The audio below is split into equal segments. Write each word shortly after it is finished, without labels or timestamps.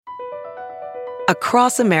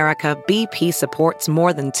Across America, BP supports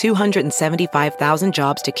more than 275,000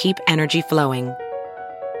 jobs to keep energy flowing.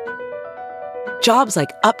 Jobs like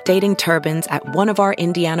updating turbines at one of our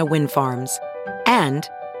Indiana wind farms and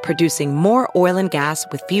producing more oil and gas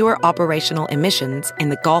with fewer operational emissions in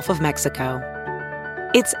the Gulf of Mexico.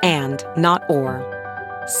 It's and, not or.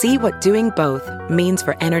 See what doing both means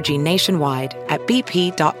for energy nationwide at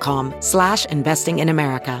bp.com/investing in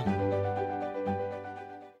America.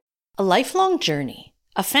 A lifelong journey,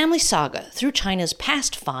 a family saga through China's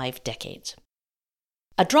past 5 decades.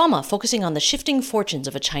 A drama focusing on the shifting fortunes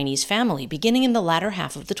of a Chinese family beginning in the latter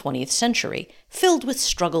half of the 20th century, filled with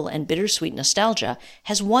struggle and bittersweet nostalgia,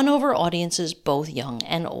 has won over audiences both young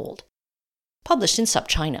and old. Published in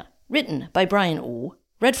SupChina, written by Brian Wu,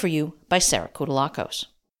 read for you by Sarah Koudelakos.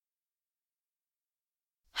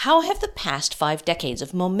 How have the past 5 decades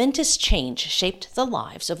of momentous change shaped the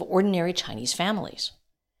lives of ordinary Chinese families?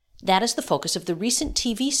 That is the focus of the recent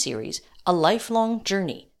TV series, A Lifelong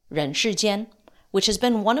Journey, 人世间, which has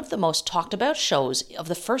been one of the most talked about shows of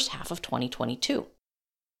the first half of 2022.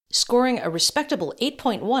 Scoring a respectable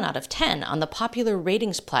 8.1 out of 10 on the popular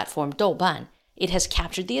ratings platform Douban, it has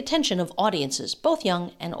captured the attention of audiences both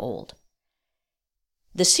young and old.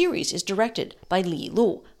 The series is directed by Li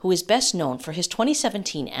Lu, who is best known for his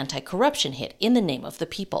 2017 anti-corruption hit In the Name of the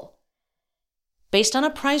People. Based on a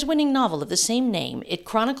prize-winning novel of the same name, it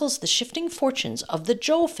chronicles the shifting fortunes of the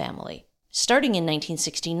Zhou family, starting in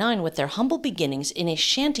 1969 with their humble beginnings in a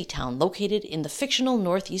shanty town located in the fictional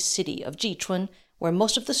northeast city of Jichun, where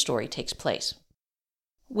most of the story takes place.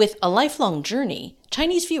 With A Lifelong Journey,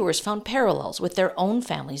 Chinese viewers found parallels with their own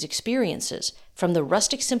family's experiences, from the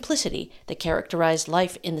rustic simplicity that characterized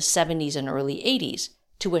life in the 70s and early 80s,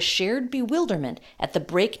 to a shared bewilderment at the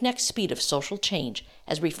breakneck speed of social change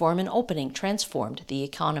as reform and opening transformed the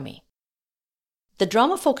economy. The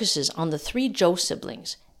drama focuses on the 3 Zhou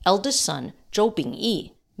siblings, eldest son Zhou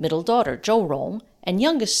Bingyi, middle daughter Zhou Rong, and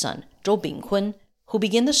youngest son Zhou Bingkun, who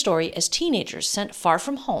begin the story as teenagers sent far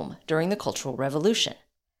from home during the Cultural Revolution.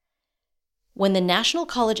 When the National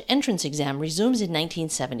College entrance exam resumes in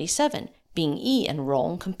 1977, Bingyi and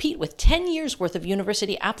Rong compete with 10 years' worth of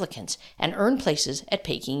university applicants and earn places at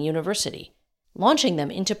Peking University, launching them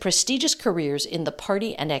into prestigious careers in the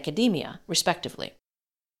party and academia, respectively.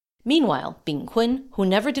 Meanwhile, Bingkun, who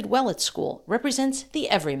never did well at school, represents the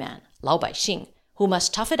everyman, 老百姓, who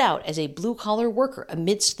must tough it out as a blue-collar worker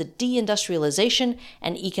amidst the deindustrialization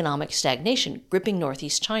and economic stagnation gripping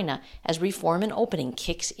northeast China as reform and opening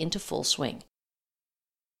kicks into full swing.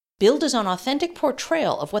 Billed as an authentic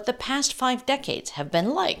portrayal of what the past 5 decades have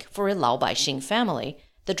been like for a 老百姓 family,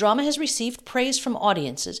 the drama has received praise from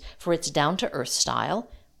audiences for its down-to-earth style,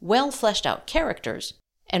 well-fleshed-out characters,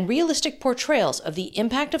 and realistic portrayals of the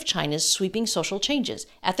impact of China's sweeping social changes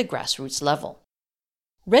at the grassroots level.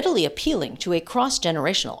 Readily appealing to a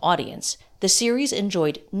cross-generational audience, the series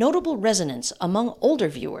enjoyed notable resonance among older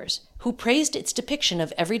viewers who praised its depiction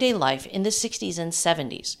of everyday life in the 60s and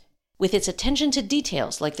 70s, with its attention to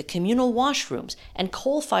details like the communal washrooms and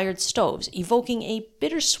coal-fired stoves evoking a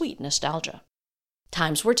bittersweet nostalgia.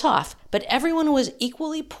 Times were tough, but everyone was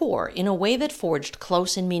equally poor in a way that forged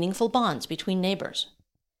close and meaningful bonds between neighbors.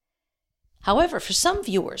 However, for some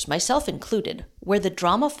viewers, myself included, where the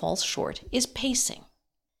drama falls short is pacing.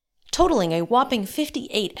 Totaling a whopping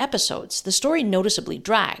 58 episodes, the story noticeably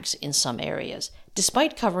drags in some areas,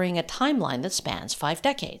 despite covering a timeline that spans 5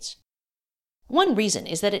 decades. One reason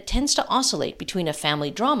is that it tends to oscillate between a family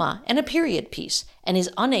drama and a period piece, and is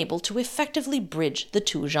unable to effectively bridge the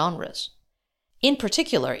 2 genres. In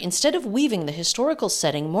particular, instead of weaving the historical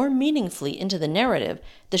setting more meaningfully into the narrative,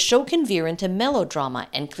 the show can veer into melodrama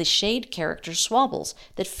and cliched character swabbles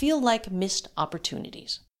that feel like missed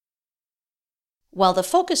opportunities. While the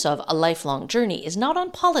focus of A Lifelong Journey is not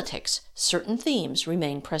on politics, certain themes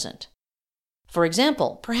remain present. For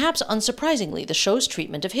example, perhaps unsurprisingly, the show's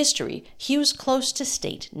treatment of history hews close to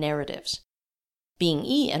state narratives.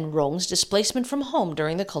 Bingyi and Rong's displacement from home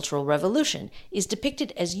during the Cultural Revolution is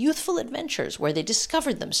depicted as youthful adventures where they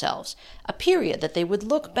discovered themselves, a period that they would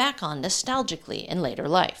look back on nostalgically in later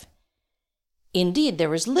life. Indeed,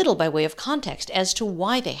 there is little by way of context as to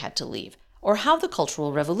why they had to leave, or how the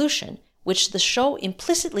Cultural Revolution, which the show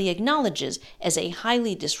implicitly acknowledges as a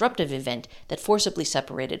highly disruptive event that forcibly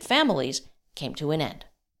separated families, came to an end.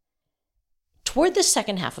 Toward the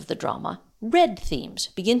second half of the drama, red themes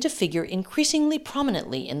begin to figure increasingly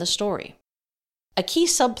prominently in the story. A key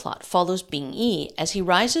subplot follows Bingyi as he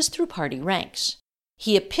rises through party ranks.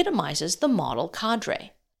 He epitomizes the model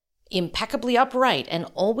cadre, impeccably upright and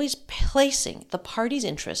always placing the party's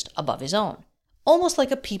interest above his own. Almost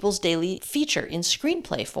like a People's Daily feature in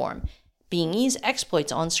screenplay form, Bing Yi's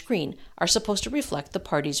exploits on screen are supposed to reflect the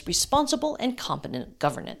party's responsible and competent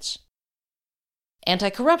governance.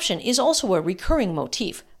 Anti-corruption is also a recurring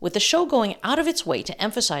motif, with the show going out of its way to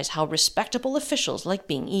emphasize how respectable officials like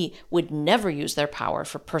Bing Yi would never use their power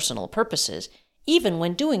for personal purposes, even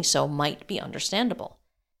when doing so might be understandable.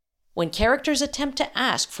 When characters attempt to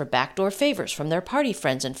ask for backdoor favors from their party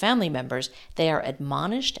friends and family members, they are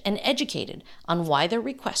admonished and educated on why their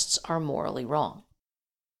requests are morally wrong.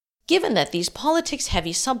 Given that these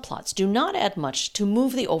politics-heavy subplots do not add much to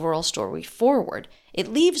move the overall story forward, it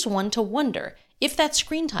leaves one to wonder if that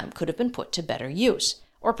screen time could have been put to better use,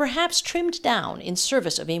 or perhaps trimmed down in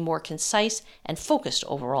service of a more concise and focused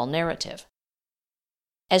overall narrative.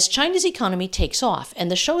 As China's economy takes off and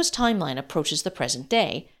the show's timeline approaches the present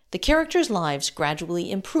day, the characters' lives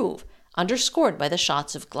gradually improve, underscored by the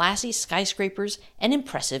shots of glassy skyscrapers and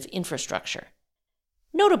impressive infrastructure.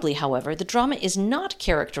 Notably, however, the drama is not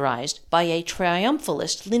characterized by a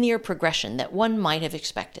triumphalist linear progression that one might have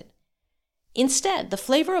expected. Instead, the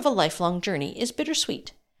flavor of a lifelong journey is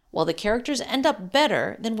bittersweet. While the characters end up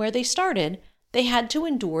better than where they started, they had to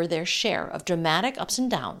endure their share of dramatic ups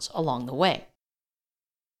and downs along the way.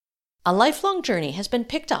 A Lifelong Journey has been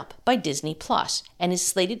picked up by Disney Plus and is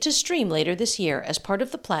slated to stream later this year as part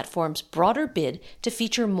of the platform's broader bid to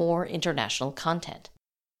feature more international content.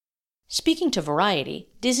 Speaking to Variety,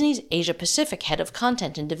 Disney's Asia-Pacific head of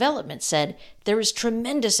content and development said there is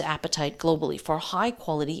tremendous appetite globally for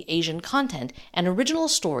high-quality Asian content and original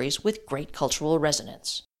stories with great cultural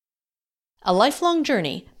resonance. A Lifelong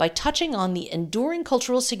Journey, by touching on the enduring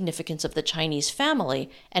cultural significance of the Chinese family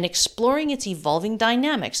and exploring its evolving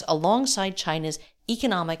dynamics alongside China's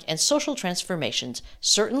economic and social transformations,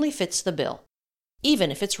 certainly fits the bill,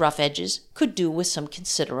 even if its rough edges could do with some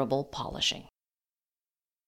considerable polishing.